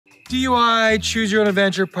DUI, Choose Your Own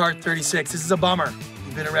Adventure, Part 36. This is a bummer.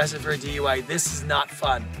 You've been arrested for a DUI. This is not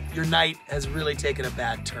fun. Your night has really taken a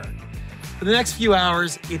bad turn. For the next few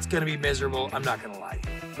hours, it's gonna be miserable, I'm not gonna lie to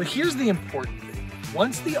you. But here's the important thing.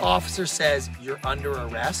 Once the officer says you're under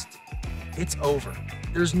arrest, it's over.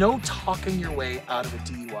 There's no talking your way out of a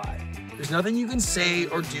DUI. There's nothing you can say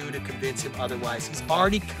or do to convince him otherwise. He's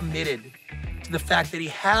already committed to the fact that he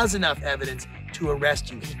has enough evidence to arrest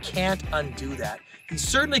you. He can't undo that. He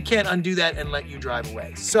certainly can't undo that and let you drive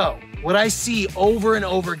away. So, what I see over and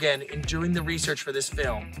over again during the research for this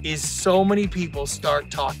film is so many people start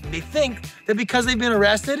talking. They think that because they've been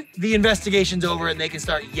arrested, the investigation's over and they can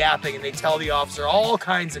start yapping and they tell the officer all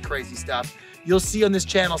kinds of crazy stuff. You'll see on this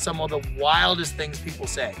channel some of the wildest things people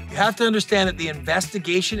say. You have to understand that the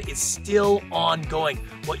investigation is still ongoing.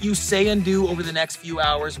 What you say and do over the next few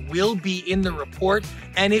hours will be in the report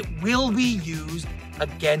and it will be used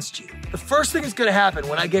against you. The first thing that's gonna happen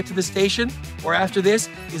when I get to the station or after this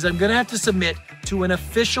is I'm gonna have to submit to an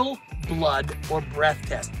official blood or breath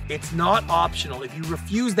test. It's not optional. If you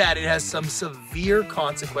refuse that, it has some severe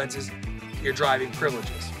consequences to your driving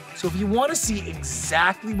privileges. So if you want to see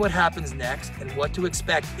exactly what happens next and what to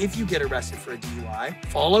expect if you get arrested for a DUI,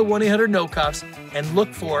 follow 1-800-NoCuffs and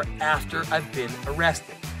look for after I've been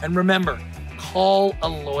arrested. And remember, call a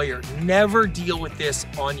lawyer. Never deal with this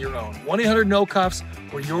on your own. 1-800-NoCuffs,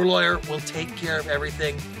 where your lawyer will take care of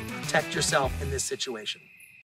everything. Protect yourself in this situation.